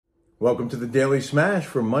Welcome to the Daily Smash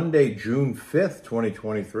for Monday, June 5th,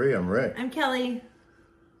 2023. I'm Rick. I'm Kelly.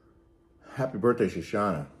 Happy birthday,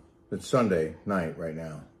 Shoshana. It's Sunday night right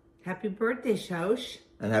now. Happy birthday, Shosh.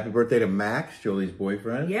 And happy birthday to Max, Julie's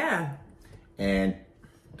boyfriend. Yeah. And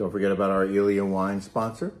don't forget about our Elia Wine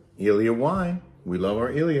sponsor, Elia Wine. We love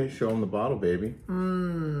our Elia. Show them the bottle, baby.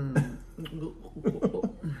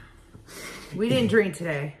 We didn't drink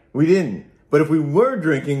today. We didn't. But if we were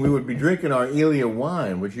drinking, we would be drinking our Elia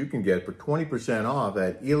Wine, which you can get for 20% off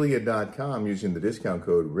at Elia.com using the discount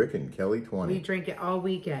code Rick and Kelly 20. We drink it all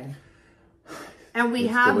weekend. And we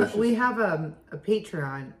It's have delicious. a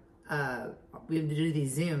Patreon. We have to do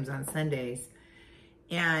these Zooms on Sundays.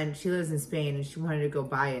 And she lives in Spain and she wanted to go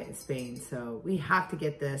buy it in Spain. So we have to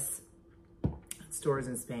get this at stores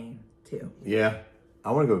in Spain too. Yeah.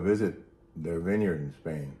 I want to go visit their vineyard in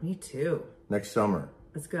Spain. Me too. Next summer.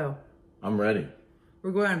 Let's go. I'm ready.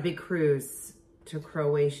 We're going on a big cruise to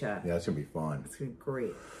Croatia. Yeah, that's going to be fun. It's going to be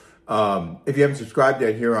great. If you haven't subscribed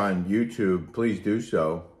yet here on YouTube, please do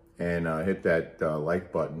so and hit that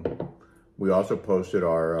like button. We also posted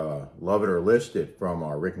our Love It or List It from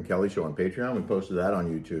our Rick and Kelly show on Patreon. We posted that on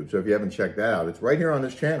YouTube. So if you haven't checked that out, it's right here on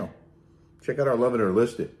this channel. Check out our Love It or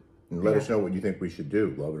List It and let us know what you think we should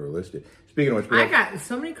do. Love it or list it. Speaking of which, I got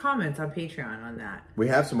so many comments on Patreon on that. We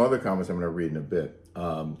have some other comments I'm going to read in a bit.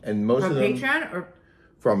 And most From of them Patreon or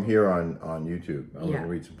from here on YouTube. I'm going to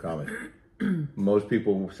read some comments. Most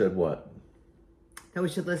people said what? That we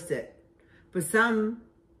should list it. But some,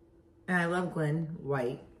 and I love Glenn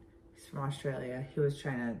White, he's from Australia. He was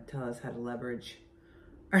trying to tell us how to leverage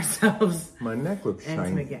ourselves. My neck looks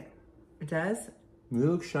shiny. It does? You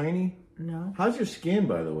look shiny? No. How's your skin,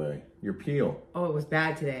 by the way? Your peel? Oh, it was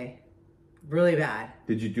bad today. Really bad.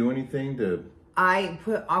 Did you do anything to... I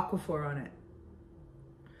put Aquaphor on it.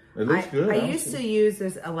 It looks good. I used to use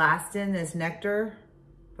this Elastin, this nectar,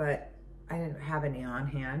 but I didn't have any on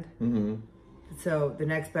hand. Mm-hmm. So the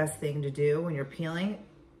next best thing to do when you're peeling,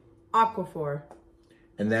 Aquaphor.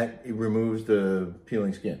 And that it removes the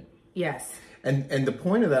peeling skin? Yes. And the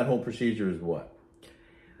point of that whole procedure is what?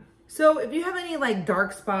 So if you have any like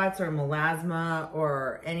dark spots or melasma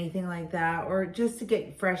or anything like that, or just to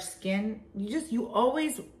get fresh skin, you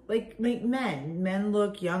always like make men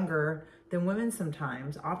look younger than women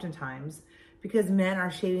sometimes, oftentimes, because men are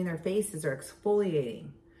shaving their faces or exfoliating.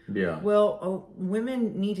 Yeah. Well,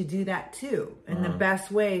 women need to do that too. And the best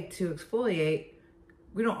way to exfoliate,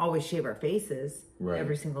 we don't always shave our faces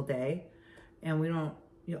every single day. And we don't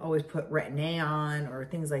always put Retin-A on or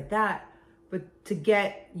things like that. But to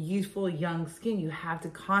get youthful, young skin, you have to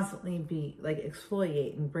constantly be like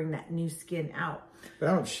exfoliate and bring that new skin out. But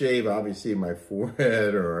I don't shave, obviously, my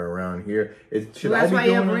forehead or around here. That's why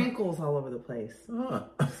you have wrinkles all over the place. Huh.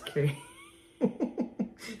 Just kidding.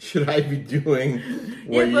 Should I be doing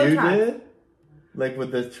what you did? Like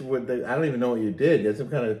with the, I don't even know what you did. There's some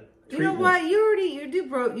kind of treatment. You know what? You do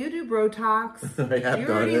Botox. I have you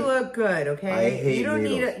done already it. look good, okay? I hate you don't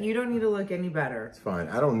needles. you don't need to look any better. It's fine.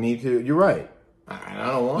 I don't need to. You're right. I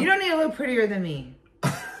don't want. You don't need to look prettier than me.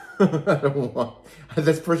 I don't want.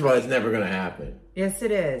 That's first of all, it's never going to happen. Yes,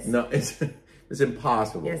 it is. No, it's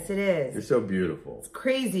impossible. Yes, it is. You're so beautiful. It's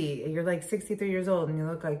crazy. You're like 63 years old and you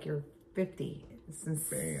look like you're 50. It's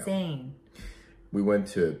insane. Bam. We went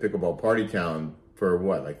to Pickleball Party Town for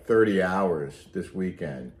what, like 30 hours this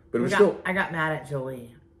weekend. But it was I got mad at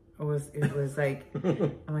Jolie. It was like,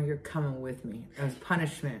 I'm like, you're coming with me. It was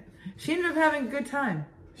punishment. She ended up having a good time.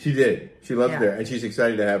 She did. She loved it there. And she's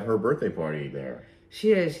excited to have her birthday party there.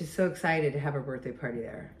 She is. She's so excited to have her birthday party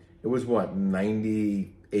there. It was what,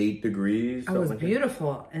 98 degrees? It was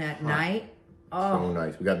beautiful. And at night, so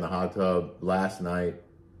nice. We got in the hot tub last night.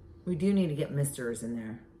 We do need to get misters in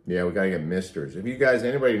there. Yeah, we got to get misters. If you guys,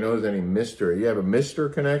 anybody knows any mister, you have a mister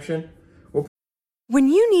connection? When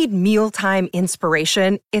you need mealtime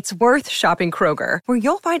inspiration, it's worth shopping Kroger, where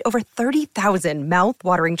you'll find over 30,000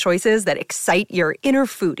 mouth-watering choices that excite your inner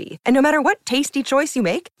foodie. And no matter what tasty choice you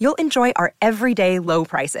make, you'll enjoy our everyday low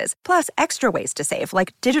prices, plus extra ways to save,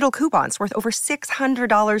 like digital coupons worth over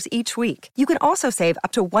 $600 each week. You can also save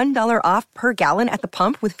up to $1 off per gallon at the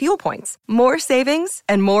pump with fuel points. More savings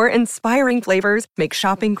and more inspiring flavors make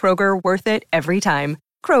shopping Kroger worth it every time.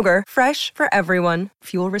 Kroger, fresh for everyone.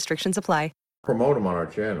 Fuel restrictions apply. Promote them on our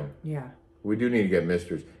channel. Yeah. We do need to get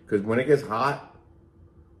misters. Because when it gets hot,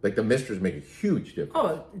 like the misters make a huge difference.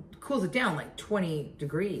 Oh, it cools it down like 20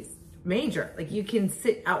 degrees. Major. Like you can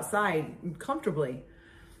sit outside comfortably.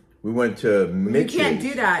 We went to Mitch's. You can't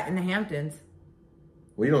do that in the Hamptons.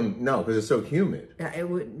 We don't know because it's so humid. Yeah, it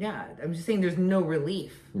would. Yeah, I'm just saying there's no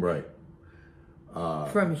relief. Right.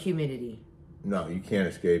 From humidity. No, you can't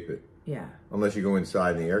escape it. Yeah. Unless you go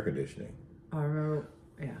inside in the air conditioning. I remember,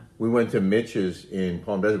 yeah. We went to Mitch's in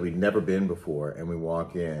Palm Desert. We'd never been before. And we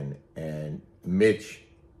walk in and Mitch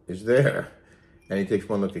is there. And he takes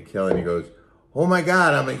one look at Kelly and he goes, "Oh my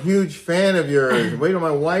God, I'm a huge fan of yours. Wait till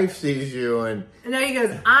my wife sees you." And no, he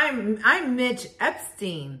goes, I'm Mitch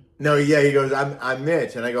Epstein. No, yeah, he goes, I'm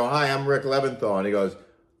Mitch. And I go, "Hi, I'm Rick Leventhal." And he goes,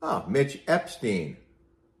 "Oh, Mitch Epstein."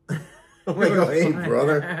 I'm like, "Oh, hey,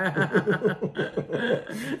 brother."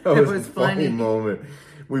 That was a funny moment.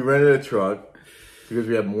 We rented a truck because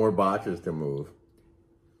we had more boxes to move.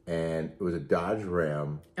 And it was a Dodge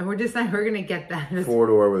Ram. And we're deciding we're going to get that.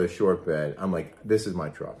 4-door with a short bed. I'm like, this is my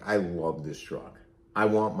truck. I love this truck. I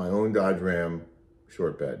want my own Dodge Ram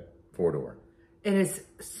short bed, 4-door. It is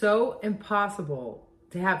so impossible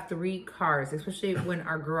to have 3 cars, especially when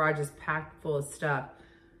our garage is packed full of stuff,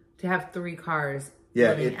 to have 3 cars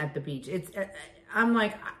living at the beach. I'm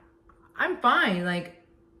like, I'm fine. Like,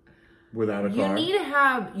 without a car, you need to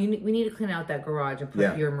have. We need to clean out that garage and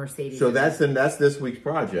put your Mercedes. So that's this week's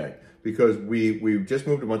project, because we just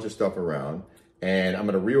moved a bunch of stuff around, and I'm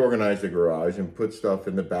going to reorganize the garage and put stuff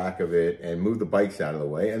in the back of it and move the bikes out of the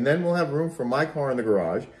way, and then we'll have room for my car in the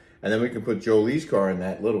garage, and then we can put Jolie's car in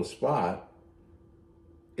that little spot,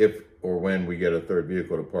 if or when we get a third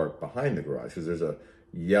vehicle to park behind the garage, because there's a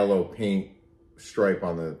yellow paint stripe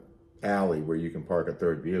on the alley where you can park a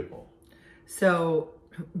third vehicle. So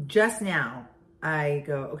just now I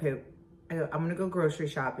go, okay, I'm going to go grocery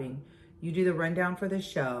shopping. You do the rundown for the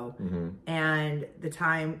show, and the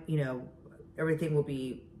time, everything will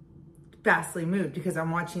be vastly moved because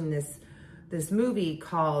I'm watching this movie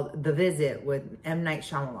called The Visit with M. Night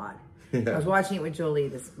Shyamalan. Yeah. I was watching it with Jolie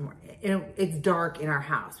this morning. It's dark in our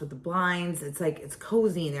house with the blinds. It's like, it's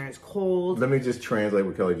cozy in there. It's cold. Let me just translate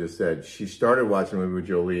what Kelly just said. She started watching a movie with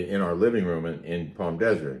Jolie in our living room in Palm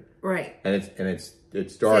Desert. Right. And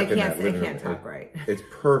it's dark in that living room. I can't talk right. It's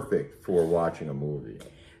perfect for watching a movie.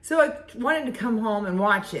 So I wanted to come home and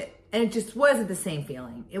watch it. And it just wasn't the same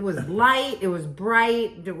feeling. It was light. It was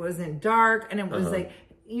bright. It wasn't dark. And it was like,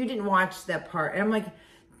 you didn't watch that part. And I'm like,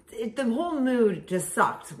 the whole mood just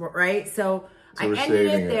sucked, right? So I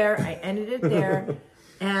ended it there.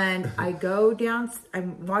 And I go down,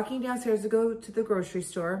 I'm walking downstairs to go to the grocery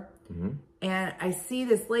store. And I see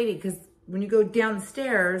this lady, because when you go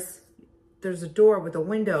downstairs, there's a door with a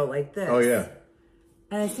window like this. Oh, yeah.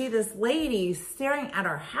 And I see this lady staring at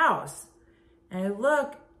our house. And I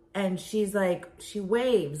look, and she's like, she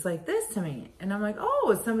waves like this to me. And I'm like,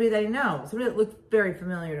 oh, it's somebody that I know. Somebody that looked very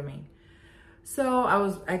familiar to me.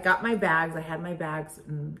 So I got my bags. I had my bags,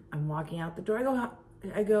 and I'm walking out the door.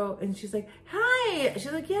 I go, and she's like, "Hi."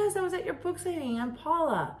 She's like, "Yes, I was at your book signing. I'm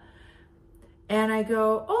Paula." And I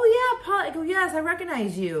go, "Oh yeah, Paula." I go, "Yes, I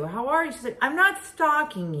recognize you. How are you?" She's like, "I'm not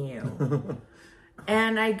stalking you."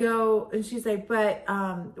 And I go, and she's like, "But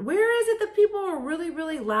where is it that people are really,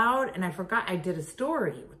 really loud?" And I forgot I did a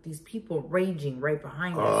story with these people raging right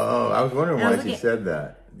behind us. Oh, I was wondering why she said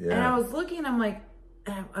that. Yeah. And I was looking, I'm like,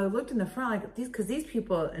 I looked in the front, like, because these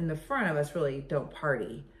people in the front of us really don't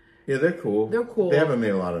party. Yeah, they're cool. They're cool. They haven't made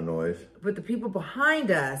a lot of noise. But the people behind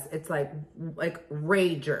us, it's like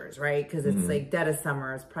ragers, right? Because it's like dead of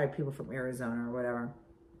summer. It's probably people from Arizona or whatever.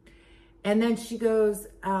 And then she goes,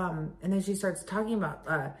 and then she starts talking about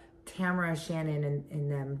Tamara, Shannon,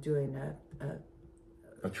 and them doing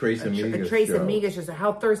a Trace Amiga show. So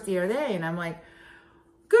how thirsty are they? And I'm like,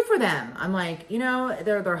 good for them. I'm like,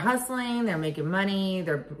 they're hustling, they're making money,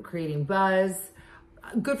 they're creating buzz.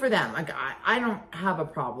 Good for them. Like, I don't have a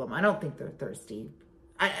problem. I don't think they're thirsty.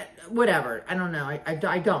 Whatever. I don't know.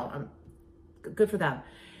 I don't. I'm good for them.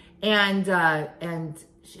 And then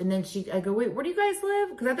I go, "Wait, where do you guys live?"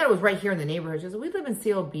 Because I thought it was right here in the neighborhood. She says, "We live in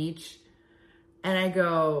Seal Beach." And I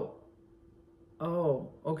go, "Oh,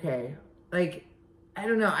 okay." Like, I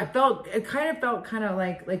don't know. It kind of felt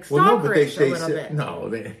like stalkerish a little bit.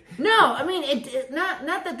 No, I mean, it not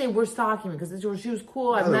that they were stalking me, because she was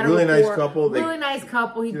cool. I've met her before. Really nice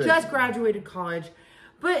couple. He just graduated college.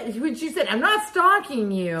 But when she said, "I'm not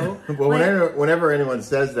stalking you." Well, whenever anyone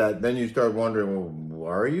says that, then you start wondering, well,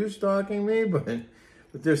 are you stalking me? But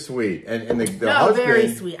they're sweet. And the husband,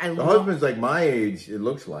 very sweet. The husband's like my age, it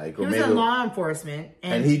looks like. He was in law enforcement.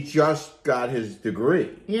 And he just got his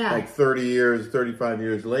degree. Yeah. Like 35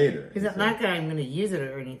 years later. He's not that I'm going to use it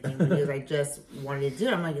or anything, because I just wanted to do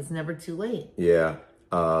it. I'm like, it's never too late. Yeah.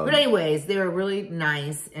 But anyways, they were really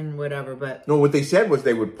nice and whatever, but... No, what they said was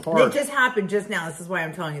they would park... It just happened just now. This is why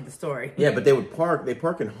I'm telling you the story. Yeah, but they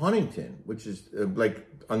park in Huntington, which is like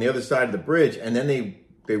on the other side of the bridge, and then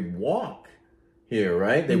they walk here,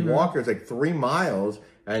 right? They walk, there's like 3 miles,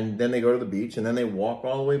 And then they go to the beach, and then they walk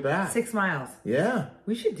all the way back. 6 miles. Yeah.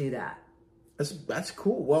 We should do that. That's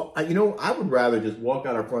cool. Well, I would rather just walk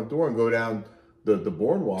out our front door and go down the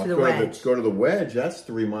boardwalk. To the wedge. Go to the wedge. That's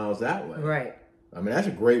 3 miles that way. Right. I mean, that's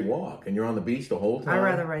a great walk. And you're on the beach the whole time. I'd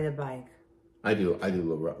rather ride a bike. I do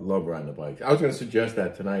love riding the bike. I was going to suggest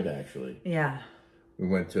that tonight, actually. Yeah. We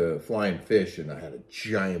went to Flying Fish, and I had a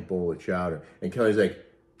giant bowl of chowder. And Kelly's like,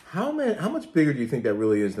 how much bigger do you think that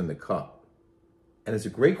really is than the cup? And it's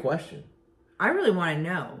a great question. I really want to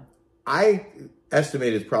know. I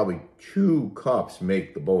estimate it's probably 2 cups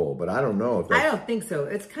make the bowl, but I don't know if that's... I don't think so.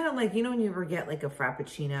 It's kind of like, when you ever get like a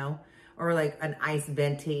Frappuccino or like an iced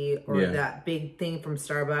venti or that big thing from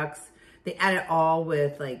Starbucks. They add it all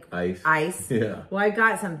with like ice. Yeah. Well, I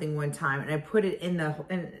got something one time and I put it in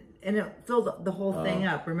and it filled the whole thing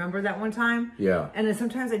up. Remember that one time? Yeah. And then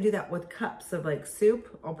sometimes I do that with cups of like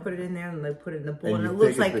soup. I'll put it in there and put it in the bowl, and it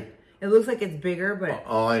looks like it's bigger, but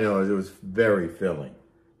all I know is it was very filling.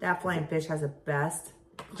 That Flying Fish has the best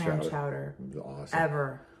clam chowder awesome.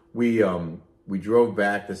 Ever. We drove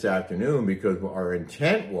back this afternoon because our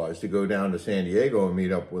intent was to go down to San Diego and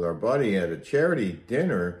meet up with our buddy at a charity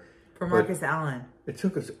dinner. For Marcus Allen. It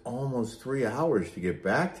took us almost 3 hours to get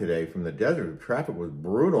back today from the desert. The traffic was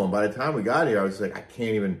brutal. And by the time we got here, I was like, I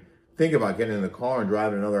can't even think about getting in the car and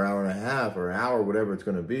driving another hour and a half or an hour, whatever it's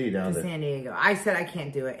going to be down to San Diego. I said I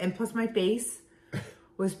can't do it. And plus my face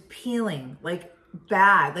was peeling like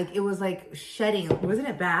bad. Like it was like shedding. Wasn't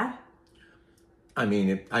it bad? I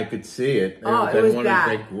mean, I could see it. Oh, it was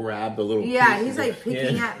bad. They grabbed the little Yeah, he's like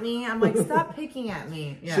picking at me. I'm like, stop picking at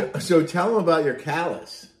me. Yeah. So tell him about your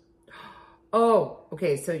callus. Oh,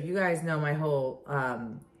 okay. So you guys know my whole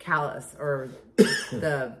callus or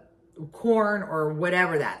the corn or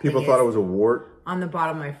whatever that People thought it was a wart? On the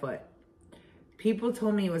bottom of my foot. People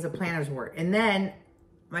told me it was a plantar's wart. And then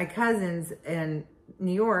my cousins in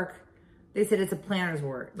New York, they said it's a plantar's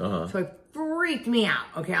wart. Uh-huh. So it freaked me out.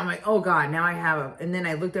 Okay, I'm like, oh God, now I have a... And then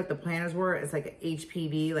I looked up the plantar's wart. It's like an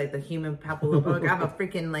HPV, like the human papilloma. Like I have a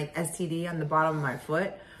freaking like STD on the bottom of my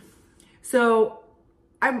foot. So...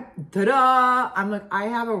 I'm like, I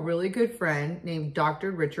have a really good friend named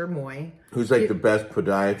Dr. Richard Moy. Who's like the best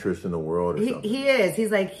podiatrist in the world or something. He is.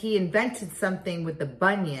 He's like, he invented something with the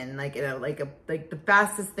bunion, like the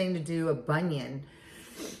fastest thing to do, a bunion.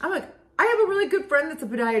 I'm like, I have a really good friend that's a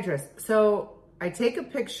podiatrist. So I take a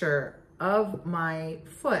picture of my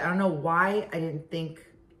foot. I don't know why I didn't think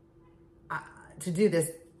to do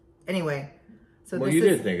this. Anyway. So well, you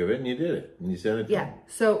did think of it and you did it. And you sent it to him.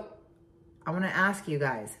 So... I want to ask you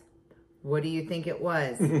guys, what do you think it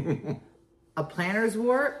was? A plantar's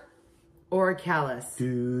wart or a callus?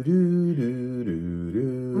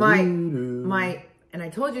 My, and I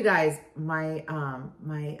told you guys, what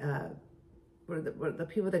are the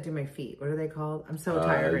people that do my feet? What are they called? I'm so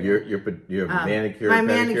tired. Your manicure, my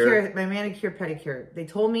pedicure? My manicure, pedicure. They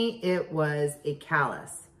told me it was a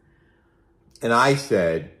callus. And I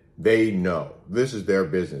said... They know. This is their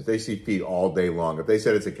business. They see feet all day long. If they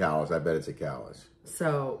said it's a callus, I bet it's a callus.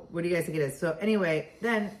 So, what do you guys think it is? So, anyway,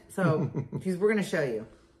 we're going to show you.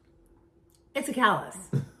 It's a callus.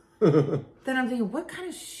 Then I'm thinking, what kind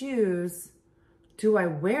of shoes do I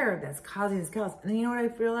wear that's causing this callus? And then you know what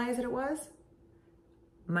I realized that it was?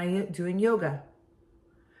 Doing yoga.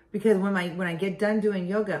 Because when I get done doing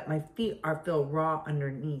yoga, my feet feel raw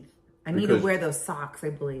underneath. I need to wear those socks,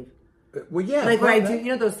 I believe. Well, yeah. Like when I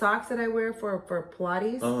do, those socks that I wear for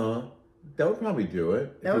Pilates? Uh-huh. That would probably do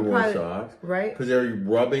it if you wore socks. Right. Because they're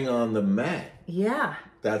rubbing on the mat. Yeah.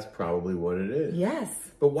 That's probably what it is. Yes.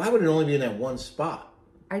 But why would it only be in that one spot?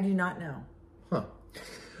 I do not know.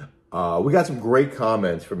 We got some great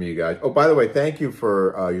comments from you guys. Oh, by the way, thank you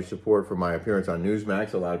for your support for my appearance on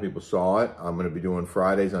Newsmax. A lot of people saw it. I'm going to be doing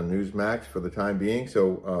Fridays on Newsmax for the time being.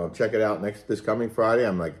 So check it out this coming Friday.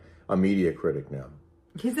 I'm like a media critic now.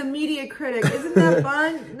 He's a media critic. Isn't that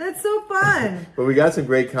fun? That's so fun. But we got some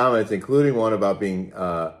great comments, including one about being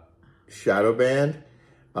shadow banned.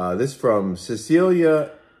 This from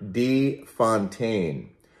Cecilia D. Fontaine.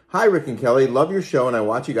 Hi, Rick and Kelly. Love your show, and I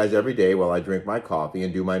watch you guys every day while I drink my coffee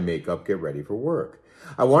and do my makeup, get ready for work.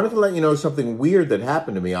 I wanted to let you know something weird that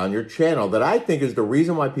happened to me on your channel that I think is the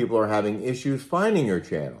reason why people are having issues finding your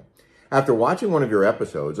channel. After watching one of your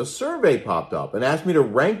episodes, a survey popped up and asked me to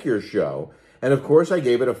rank your show. And of course, I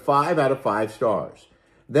gave it a 5 out of 5 stars.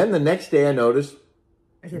 Then the next day I noticed...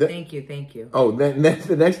 I said, thank you. Oh, then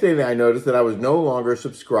the next day I noticed that I was no longer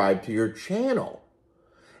subscribed to your channel.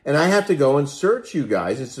 And I have to go and search you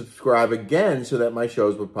guys and subscribe again so that my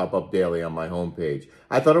shows would pop up daily on my homepage.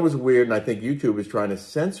 I thought it was weird, and I think YouTube is trying to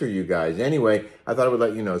censor you guys. Anyway, I thought I would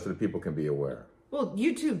let you know so that people can be aware. Well,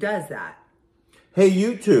 YouTube does that. Hey,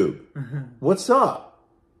 YouTube, what's up?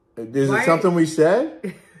 Is it something we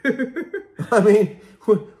said? I mean...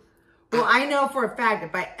 Well, I know for a fact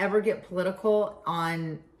if I ever get political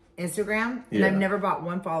on Instagram, and I've never bought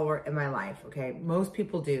one follower in my life, okay? Most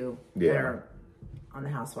people do that are on the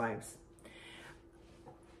Housewives.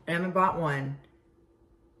 I haven't bought one.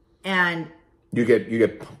 And... You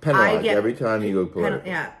get penalized every time you go political.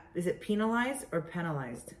 Yeah. Is it penalized or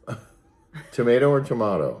penalized? Tomato or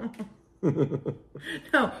tomato?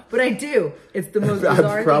 No, but I do. It's the most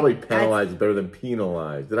bizarre I'd probably penalized better than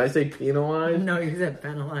penalized. Did I say penalized? No, you said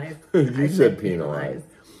penalized. You said penalized.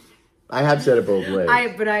 I have said it both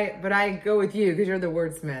ways. But I go with you because you're the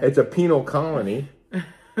wordsmith. It's a penal colony.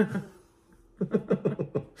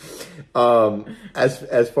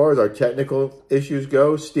 As far as our technical issues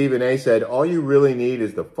go, Stephen A said all you really need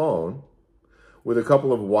is the phone with a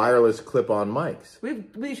couple of wireless clip-on mics.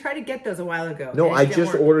 We tried to get those a while ago. No, I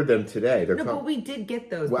just ordered them today. But we did get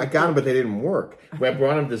those. Well, I got them, but they didn't work. I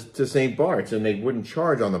brought them to St. Bart's, and they wouldn't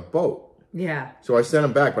charge on the boat. Yeah. So I sent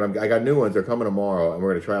them back, but I got new ones. They're coming tomorrow, and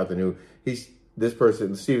we're going to try out the new. This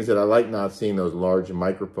person, Steven, said, I like not seeing those large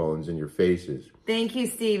microphones in your faces. Thank you,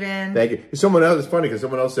 Steven. Thank you. Someone else, it's funny because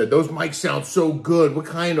someone else said, those mics sound so good. What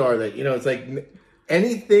kind are they? You know, it's like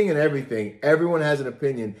anything and everything. Everyone has an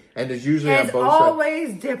opinion, and there's usually on both sides. It's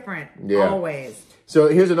always different. Yeah. Always. So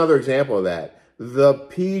here's another example of that. The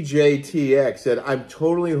PJTX said, I'm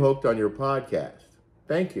totally hooked on your podcast.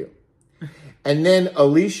 Thank you. And then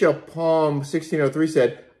Alicia Palm 1603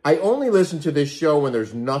 said, I only listen to this show when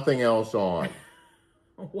there's nothing else on.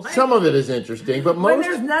 What? Some of it is interesting, but most... When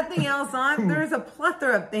there's nothing else on, there's a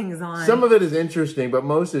plethora of things on. Some of it is interesting, but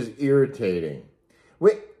most is irritating.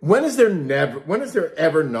 Wait, when is there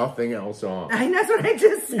ever nothing else on? That's what I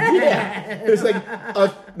just said. Yeah, there's like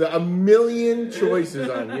a million choices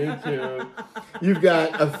on YouTube. You've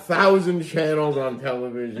got 1,000 channels on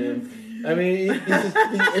television. I mean,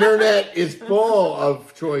 the internet is full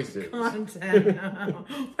of choices. Content.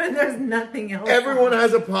 When there's nothing else. Everyone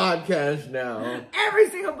has a podcast now.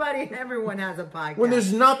 Everyone has a podcast. When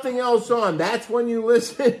there's nothing else on, that's when you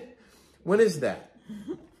listen. When is that?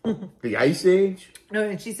 The Ice Age? No,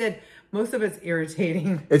 and she said most of it's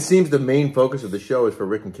irritating. It seems the main focus of the show is for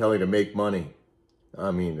Rick and Kelly to make money.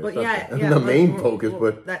 I mean, but the main focus,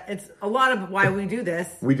 but it's a lot of why we do this.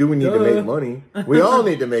 We need to make money. We all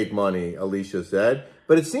need to make money, Alicia said.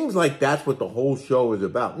 But it seems like that's what the whole show is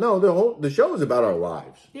about. No, the show is about our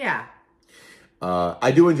lives. Yeah.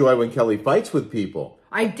 I do enjoy when Kelly fights with people.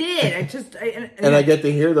 I did. And I get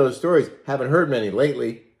to hear those stories. Haven't heard many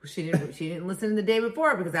lately. She didn't listen the day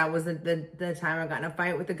before because that was the time I got in a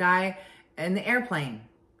fight with the guy in the airplane.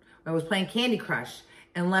 I was playing Candy Crush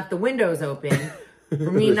and left the windows open. For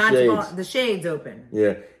me, the shades open.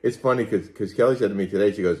 Yeah, it's funny because Kelly said to me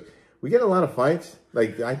today, she goes, "We get a lot of fights.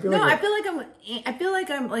 Like I feel like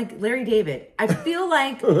I'm like Larry David. I feel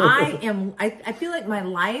like I am. I feel like my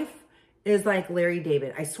life is like Larry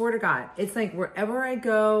David. I swear to God, it's like wherever I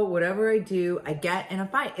go, whatever I do, I get in a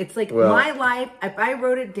fight. It's like my life. If I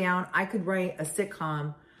wrote it down, I could write a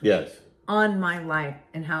sitcom. Yes. On my life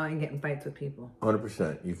and how I get in fights with people.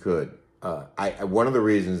 100%, you could. One of the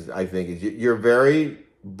reasons I think is you're very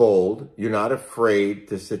bold. You're not afraid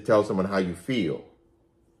to tell someone how you feel.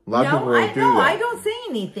 A lot of people won't do that. I don't say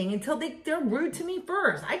anything until they're rude to me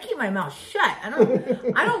first. I keep my mouth shut. I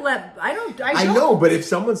know, but if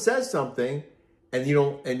someone says something and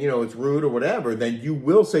it's rude or whatever, then you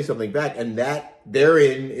will say something back, and that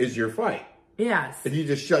therein is your fight. Yes. If you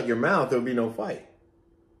just shut your mouth, there would be no fight.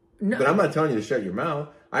 No. But I'm not telling you to shut your mouth.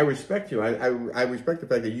 I respect you. I respect the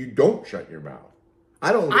fact that you don't shut your mouth.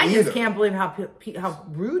 I don't. I just can't believe how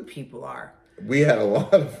rude people are. We had a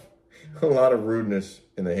lot of rudeness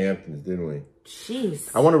in the Hamptons, didn't we?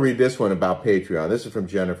 Jeez. I want to read this one about Patreon. This is from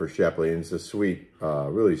Jennifer Shepley, and it's a sweet,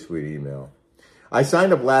 really sweet email. I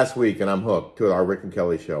signed up last week, and I'm hooked to our Rick and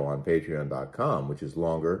Kelly show on Patreon.com, which is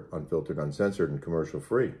longer, unfiltered, uncensored, and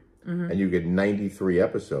commercial-free. Mm-hmm. And you get 93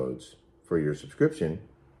 episodes for your subscription,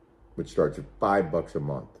 which starts at $5 a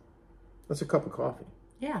month. That's a cup of coffee.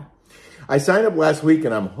 Yeah. I signed up last week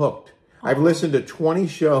and I'm hooked. I've listened to 20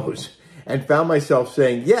 shows and found myself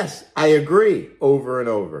saying, yes, I agree, over and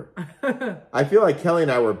over. I feel like Kelly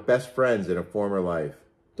and I were best friends in a former life.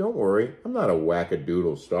 Don't worry, I'm not a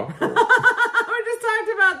wackadoodle stalker. We just talked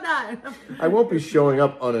about that. I won't be showing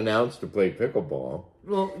up unannounced to play pickleball.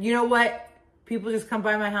 Well, you know what? People just come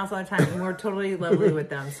by my house all the time, and we're totally lovely with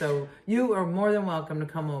them. So you are more than welcome to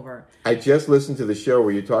come over. I just listened to the show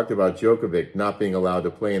where you talked about Djokovic not being allowed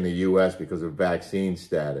to play in the U.S. because of vaccine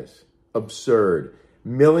status. Absurd.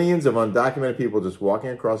 Millions of undocumented people just walking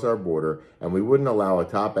across our border, and we wouldn't allow a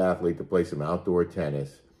top athlete to play some outdoor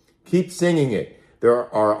tennis. Keep singing it.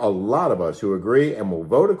 There are a lot of us who agree and will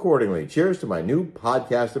vote accordingly. Cheers to my new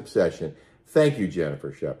podcast obsession. Thank you,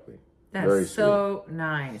 Jennifer Shepley. That's very so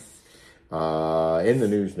nice. In the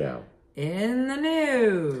news now. In the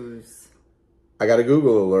news. I got a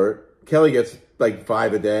Google alert. Kelly gets like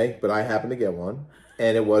 5 a day, but I happen to get one.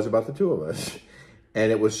 And it was about the two of us.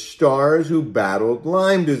 And it was stars who battled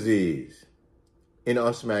Lyme disease in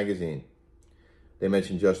Us magazine. They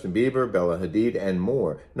mentioned Justin Bieber, Bella Hadid, and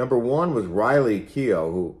more. Number 1 was Riley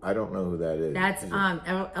Keough, who I don't know who that is. That's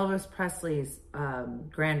Elvis Presley's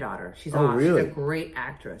granddaughter. She's really? She's a great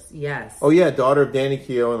actress. Yes. Oh, yeah, daughter of Danny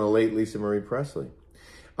Keough and the late Lisa Marie Presley.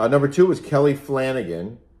 Number 2 was Kelly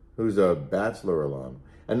Flanagan, who's a Bachelor alum.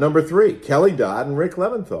 And number 3, Kelly Dodd and Rick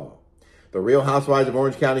Leventhal. The Real Housewives of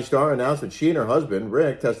Orange County star announced that she and her husband,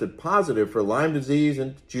 Rick, tested positive for Lyme disease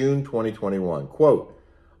in June 2021. Quote,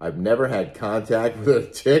 I've never had contact with a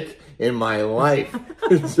tick in my life,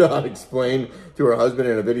 Dodd explained to her husband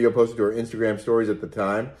in a video posted to her Instagram stories at the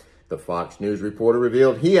time. The Fox News reporter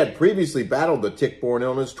revealed he had previously battled the tick-borne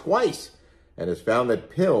illness twice and has found that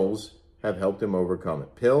pills have helped him overcome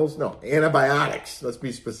it. Pills? No, antibiotics. Let's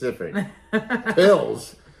be specific.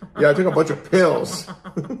 Pills. Yeah, I took a bunch of pills.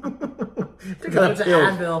 Took a bunch of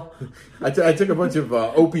Advil. I took a bunch of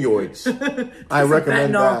opioids. I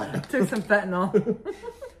recommend that. Took some fentanyl.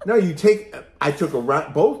 No, I took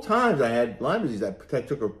both times I had Lyme disease. I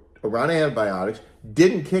took a round of antibiotics,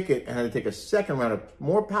 didn't kick it, and had to take a second round of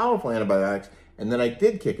more powerful antibiotics, and then I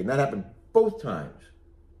did kick it. And that happened both times.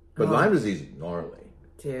 But Lyme disease is gnarly.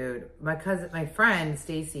 Dude, my friend,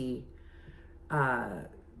 Stacy,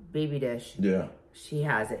 Baby Dish. Yeah. She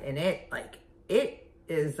has it, and it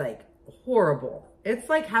is like horrible. It's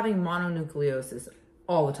like having mononucleosis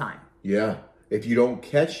all the time. Yeah. If you don't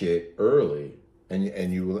catch it early,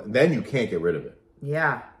 then you can't get rid of it.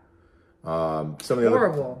 Yeah. Some of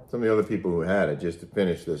the other people who had it, just to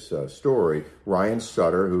finish this story, Ryan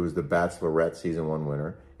Sutter, who was the Bachelorette Season 1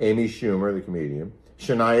 winner, Amy Schumer, the comedian,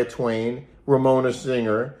 Shania Twain, Ramona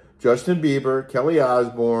Singer, Justin Bieber, Kelly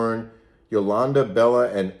Osbourne, Yolanda Bella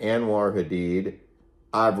and Anwar Hadid,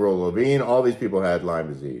 Avril Lavigne, all these people had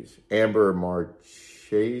Lyme disease. Amber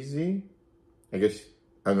Marchese, I guess,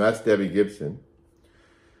 and that's Debbie Gibson.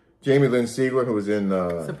 Jamie Lynn Sigler, who was in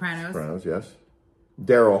Sopranos, yes.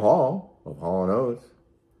 Daryl Hall of Hall & Oates.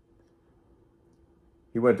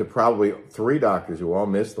 He went to probably 3 doctors who all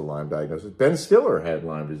missed the Lyme diagnosis. Ben Stiller had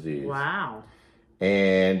Lyme disease. Wow.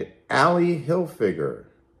 And Allie Hilfiger.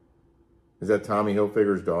 Is that Tommy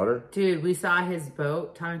Hilfiger's daughter? Dude, we saw his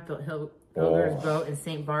boat, Tommy Hilfiger's boat in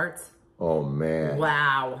St. Bart's. Oh, man.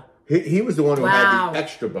 Wow. He was the one who had the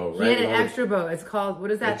extra boat, right? He had an extra boat. It's called, what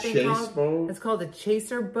is that thing called? Chase boat? It's called a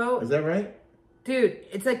chaser boat. Is that right? Dude,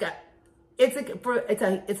 it's like a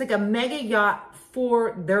mega yacht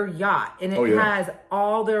for their yacht, and it has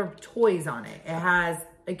all their toys on it. It has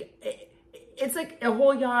it's like a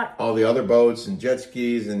whole yacht. All the other boats and jet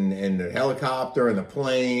skis and the helicopter and the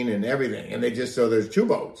plane and everything. And so there's 2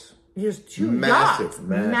 boats. There's 2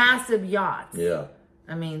 massive yachts. Yeah.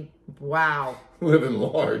 I mean, wow. Living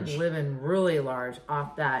large. Living really large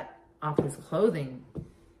off his clothing.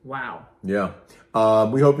 Wow. Yeah.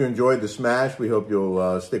 We hope you enjoyed the smash. We hope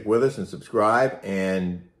you'll stick with us and subscribe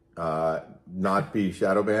and not be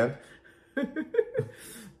shadow banned.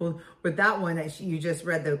 Well, with that one that you just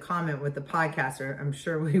read the comment with the podcaster, I'm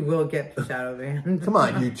sure we will get shadow banned. Come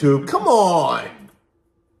on, YouTube. Come on.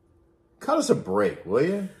 Cut us a break, will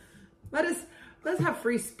you? Let's have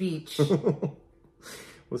free speech.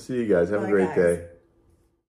 We'll see you guys. Have a great day.